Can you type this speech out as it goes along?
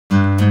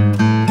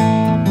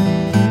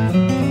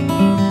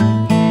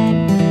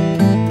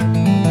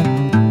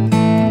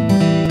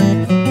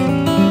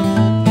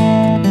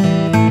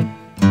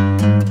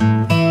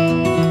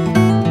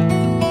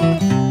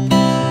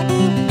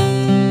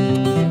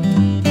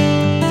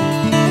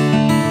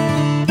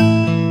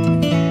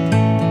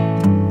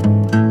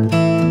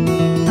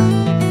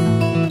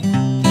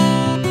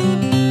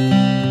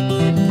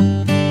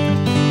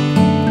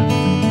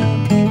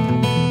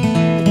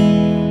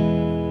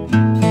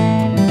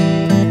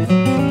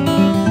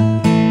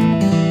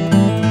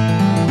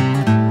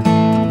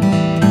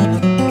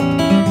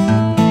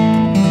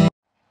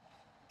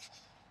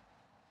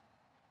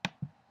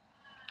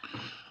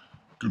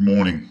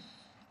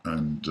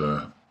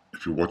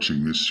If you're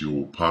watching this,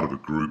 you're part of a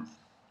group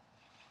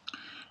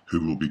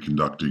who will be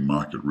conducting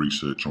market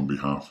research on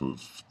behalf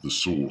of The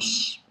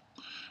Source,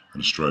 an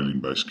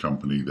Australian-based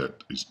company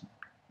that is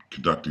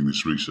conducting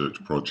this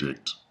research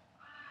project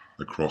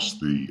across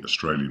the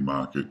Australian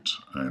market,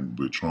 and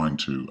we're trying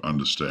to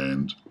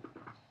understand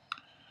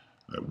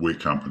where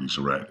companies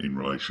are at in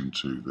relation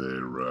to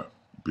their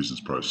business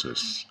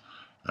process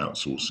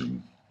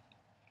outsourcing.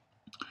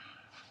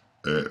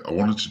 I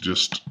wanted to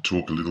just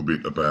talk a little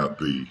bit about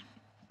the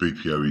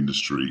BPO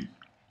industry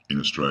in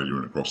Australia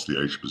and across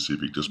the Asia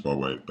Pacific, just by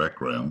way of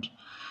background,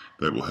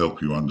 that will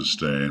help you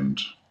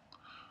understand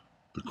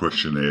the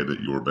questionnaire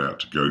that you're about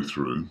to go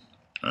through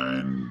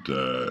and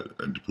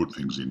to put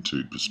things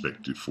into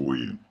perspective for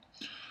you.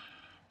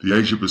 The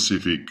Asia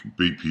Pacific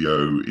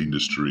BPO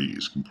industry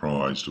is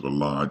comprised of a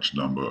large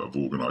number of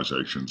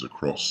organisations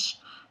across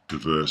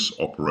diverse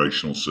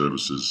operational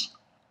services,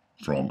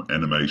 from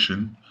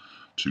animation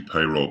to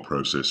payroll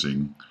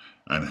processing,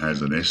 and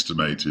has an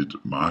estimated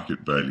market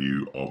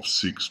value of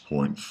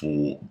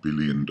 $6.4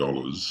 billion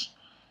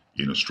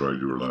in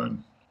Australia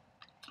alone.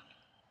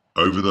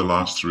 Over the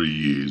last 3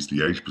 years,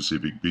 the Asia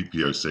Pacific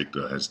BPO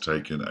sector has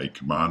taken a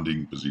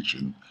commanding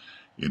position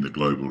in the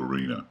global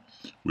arena,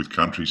 with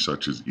countries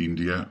such as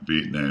India,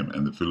 Vietnam,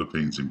 and the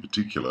Philippines in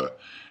particular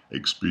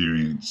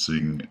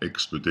experiencing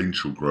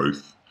exponential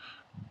growth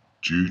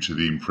due to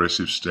the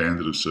impressive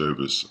standard of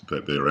service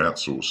that their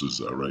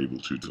outsourcers are able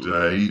to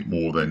deliver. Today,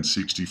 more than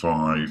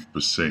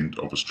 65%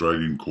 of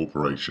Australian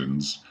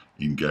corporations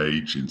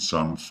engage in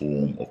some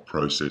form of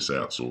process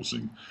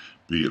outsourcing,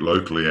 be it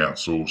locally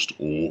outsourced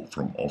or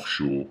from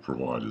offshore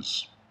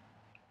providers.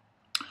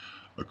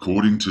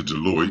 According to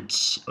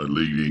Deloitte, a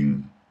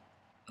leading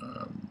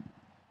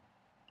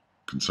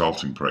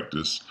consulting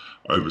practice,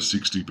 over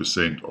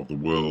 60% of the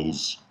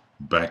world's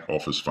back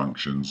office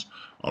functions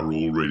are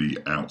already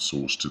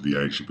outsourced to the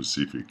Asia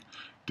Pacific,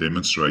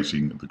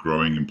 demonstrating the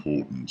growing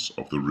importance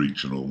of the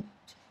regional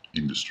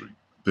industry.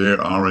 There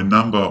are a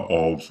number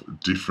of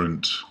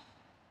different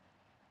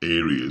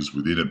areas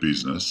within a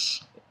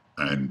business,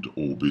 and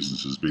all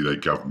businesses, be they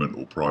government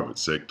or private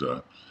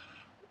sector,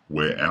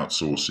 where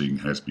outsourcing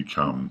has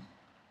become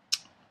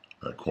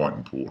quite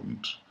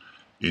important.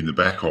 In the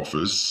back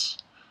office,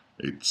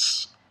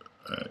 it's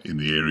in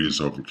the areas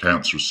of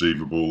accounts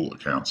receivable,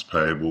 accounts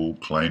payable,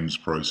 claims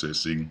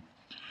processing,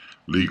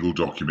 legal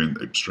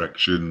document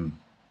abstraction,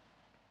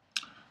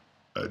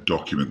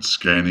 document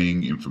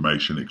scanning,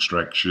 information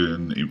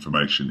extraction,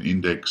 information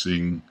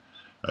indexing,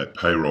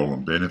 payroll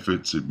and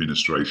benefits,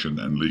 administration,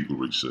 and legal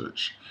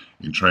research.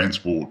 In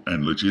transport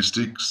and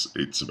logistics,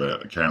 it's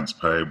about accounts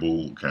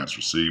payable, accounts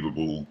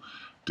receivable,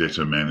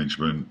 debtor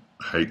management,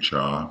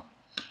 HR.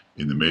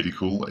 In the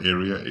medical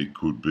area, it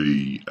could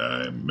be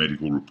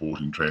medical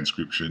reporting,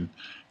 transcription.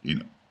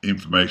 In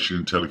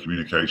information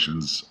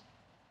telecommunications,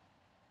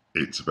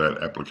 it's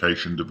about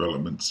application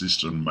development,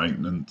 system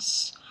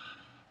maintenance,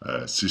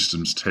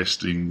 systems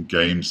testing,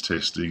 games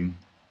testing.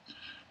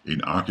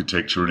 In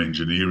architecture and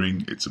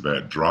engineering, it's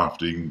about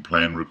drafting,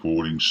 plan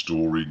recording,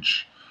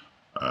 storage.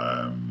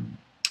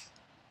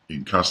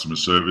 In customer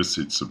service,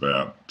 it's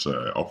about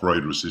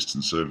operator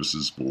assistance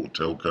services for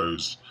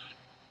telcos.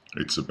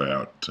 It's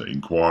about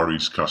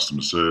inquiries,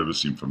 customer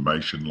service,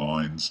 information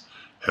lines,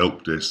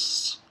 help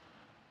desks,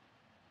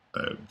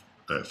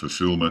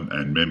 fulfillment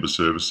and member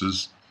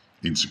services.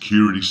 In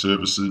security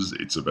services,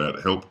 it's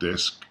about help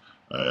desk,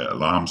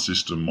 alarm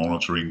system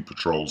monitoring,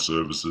 patrol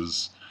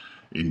services.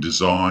 In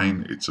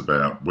design, it's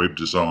about web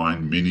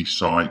design,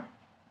 mini-site,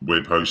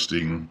 web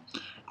hosting,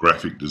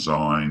 graphic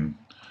design.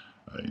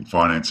 In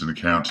finance and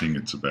accounting,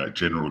 it's about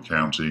general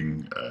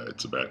accounting,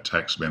 it's about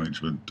tax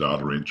management,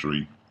 data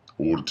entry,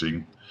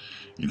 auditing.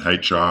 In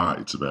HR,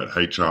 it's about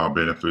HR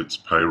benefits,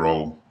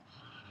 payroll,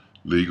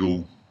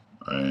 legal,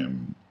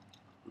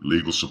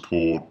 legal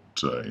support,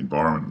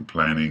 environment and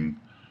planning,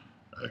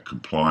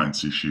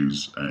 compliance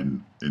issues.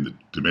 And in the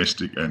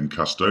domestic and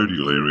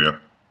custodial area,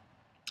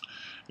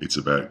 it's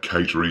about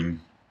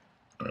catering,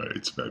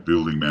 it's about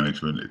building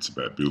management, it's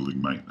about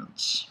building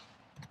maintenance.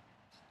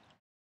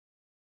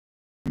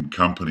 When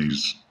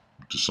companies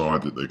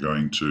decide that they're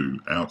going to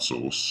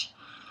outsource,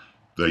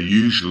 they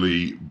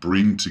usually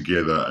bring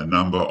together a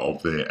number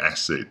of their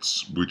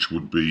assets, which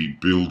would be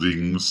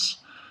buildings,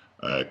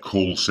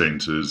 call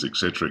centres,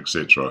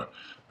 etc.,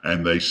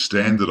 and they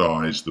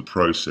standardise the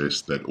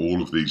process that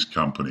all of these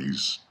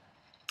companies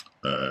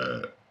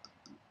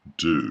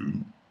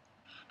do.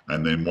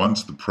 And then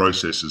once the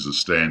processes are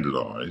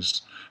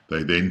standardised,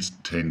 they then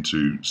tend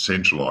to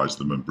centralise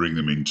them and bring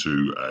them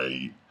into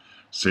a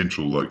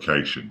central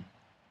location.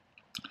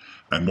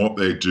 And what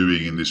they're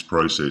doing in this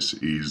process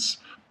is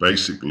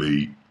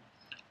basically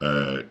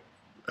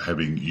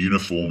having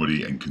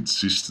uniformity and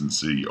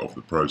consistency of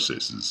the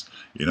processes.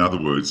 In other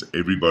words,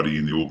 everybody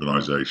in the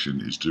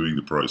organisation is doing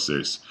the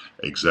process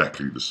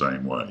exactly the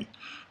same way.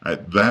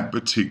 At that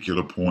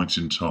particular point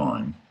in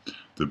time,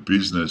 the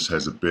business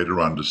has a better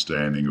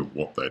understanding of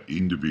what that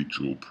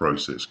individual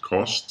process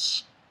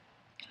costs,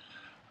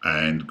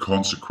 and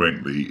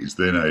consequently is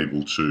then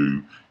able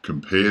to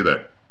compare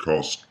that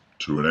cost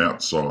to an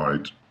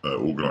outside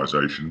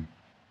organisation,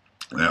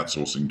 an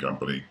outsourcing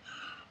company,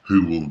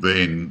 who will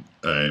then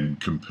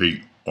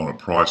compete on a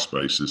price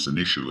basis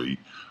initially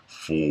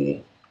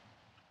for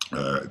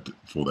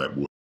that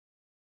work.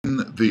 In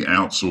the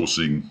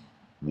outsourcing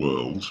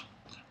world,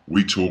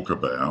 we talk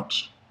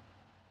about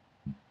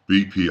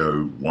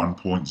BPO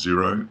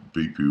 1.0,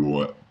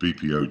 BPO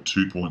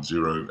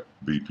 2.0,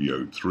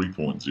 BPO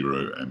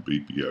 3.0, and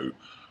BPO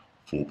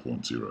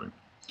 4.0.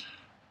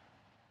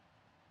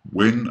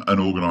 When an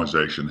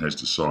organisation has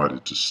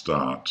decided to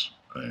start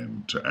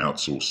to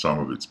outsource some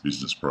of its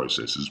business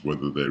processes,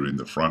 whether they're in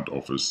the front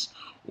office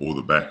or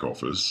the back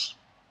office,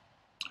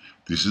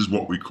 this is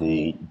what we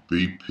call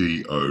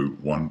BPO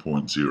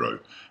 1.0,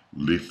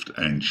 lift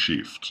and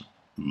shift,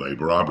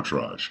 labour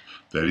arbitrage.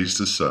 That is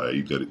to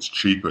say that it's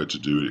cheaper to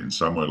do it in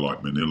somewhere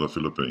like Manila,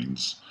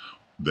 Philippines,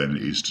 than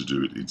it is to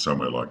do it in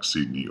somewhere like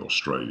Sydney,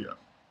 Australia.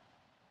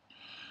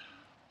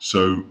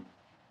 So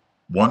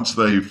once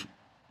they've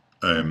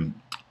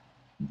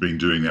been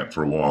doing that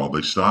for a while,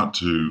 they start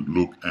to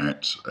look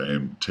at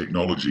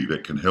technology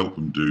that can help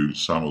them do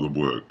some of the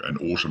work and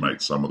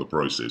automate some of the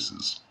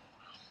processes.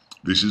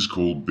 This is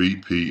called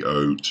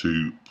BPO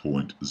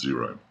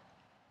 2.0.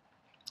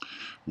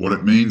 What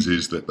it means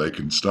is that they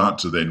can start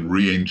to then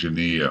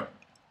re-engineer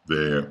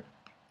their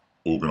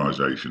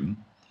organisation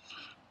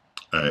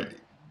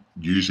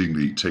using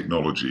the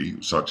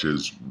technology, such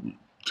as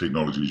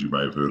technologies you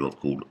may have heard of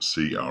called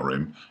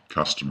CRM,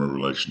 Customer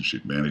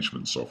Relationship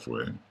Management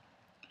Software.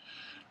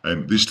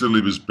 And this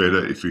delivers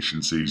better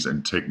efficiencies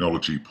and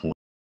technology points.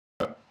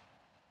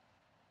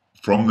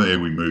 From there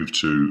we move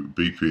to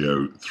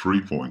BPO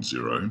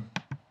 3.0,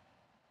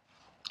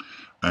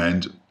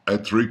 and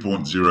at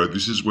 3.0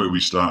 this is where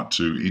we start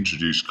to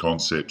introduce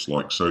concepts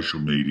like social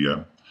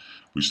media,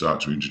 we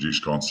start to introduce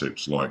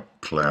concepts like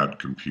cloud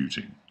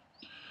computing.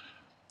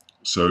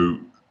 So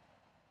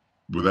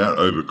without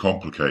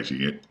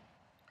overcomplicating it,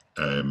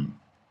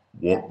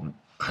 what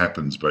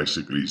happens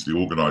basically is the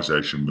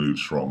organisation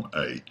moves from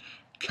a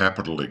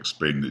capital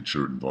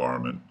expenditure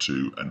environment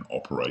to an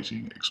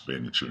operating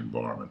expenditure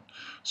environment.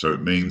 So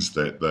it means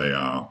that they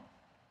are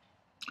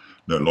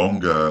no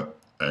longer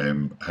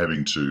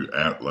having to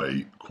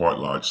outlay quite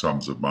large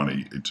sums of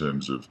money in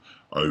terms of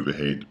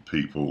overhead,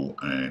 people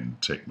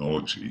and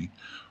technology,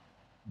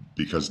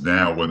 because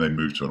now when they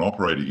move to an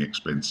operating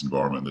expense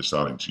environment, they're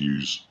starting to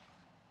use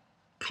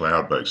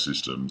cloud-based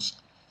systems.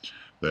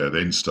 They're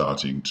then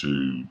starting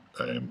to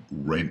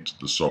rent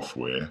the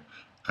software,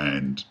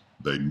 and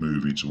they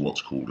move into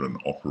what's called an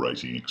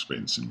operating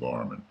expense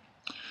environment.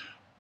 The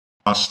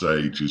last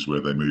stage is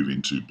where they move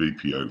into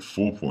BPO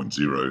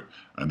 4.0,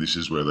 and this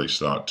is where they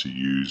start to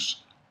use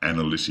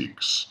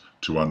analytics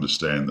to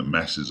understand the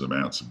massive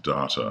amounts of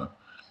data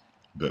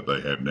that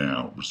they have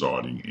now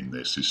residing in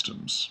their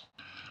systems.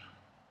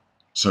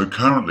 So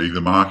currently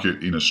the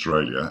market in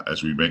Australia,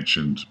 as we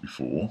mentioned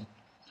before,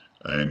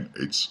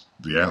 it's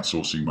the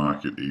outsourcing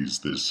market is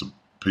there's some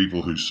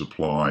people who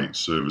supply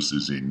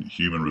services in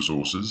human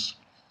resources,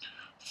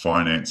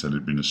 finance and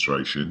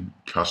administration,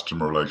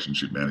 customer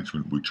relationship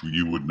management, which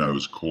you would know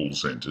as call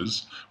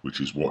centres, which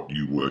is what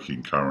you work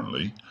in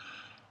currently,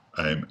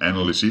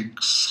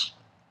 analytics,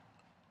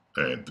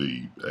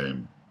 the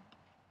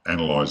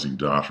analysing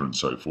data and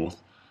so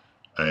forth,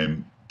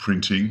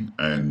 printing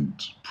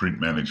and print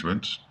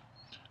management,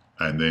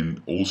 and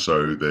then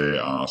also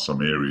there are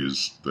some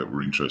areas that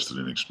we're interested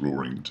in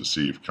exploring to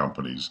see if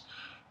companies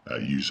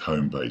use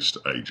home-based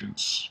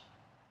agents.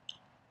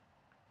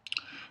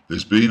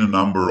 There's been a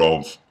number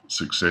of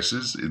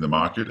successes in the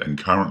market, and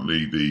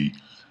currently the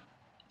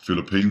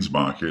Philippines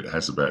market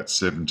has about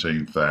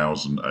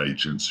 17,000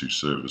 agents who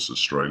service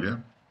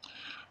Australia.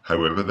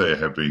 However, there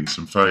have been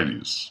some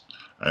failures,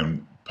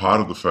 and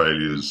part of the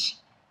failures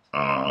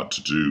are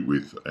to do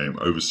with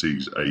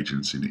overseas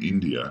agents in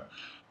India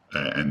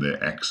and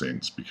their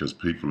accents, because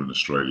people in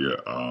Australia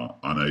are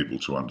unable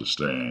to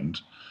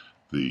understand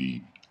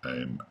the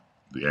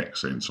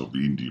accents of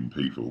the Indian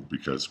people,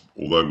 because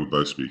although we're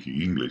both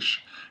speaking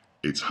English,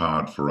 it's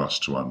hard for us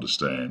to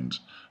understand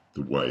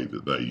the way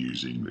that they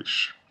use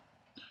English.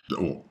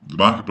 The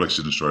marketplace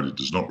in Australia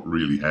does not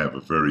really have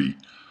a very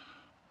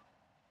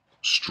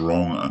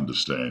strong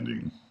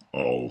understanding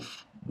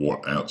of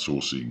what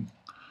outsourcing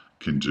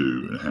can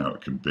do and how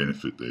it can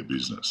benefit their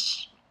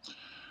business.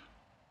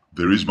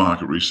 There is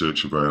market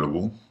research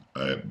available,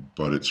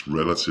 but it's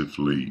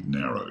relatively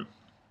narrow.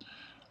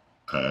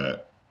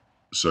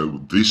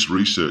 So this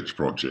research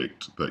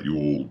project that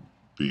you'll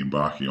be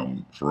embarking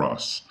on for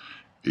us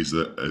is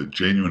a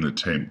genuine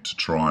attempt to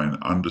try and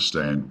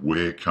understand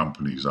where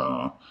companies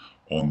are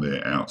on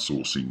their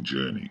outsourcing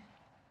journey,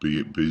 be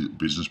it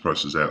business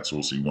process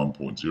outsourcing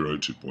 1.0,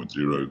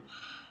 2.0,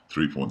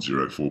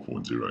 3.0,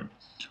 4.0.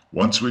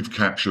 Once we've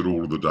captured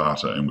all of the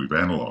data and we've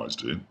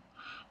analysed it,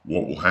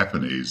 what will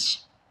happen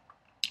is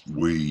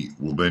we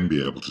will then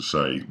be able to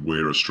say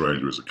where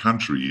Australia as a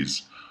country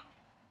is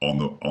on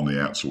the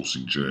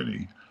outsourcing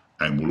journey,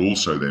 and we'll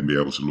also then be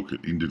able to look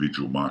at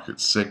individual market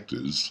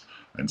sectors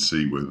and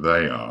see where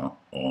they are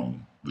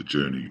on the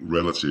journey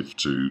relative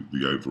to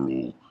the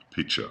overall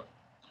picture.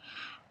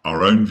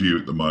 Our own view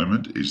at the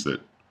moment is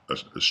that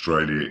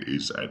Australia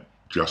is at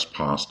just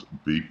past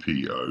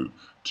BPO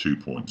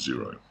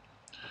 2.0.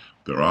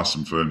 There are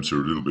some firms who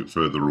are a little bit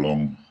further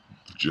along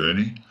the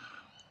journey,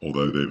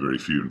 although they're very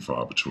few and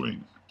far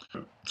between.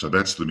 So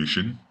that's the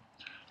mission,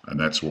 and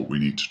that's what we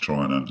need to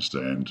try and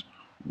understand,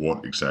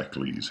 what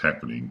exactly is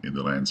happening in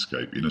the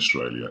landscape in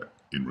Australia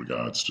in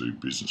regards to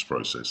business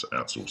process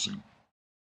outsourcing.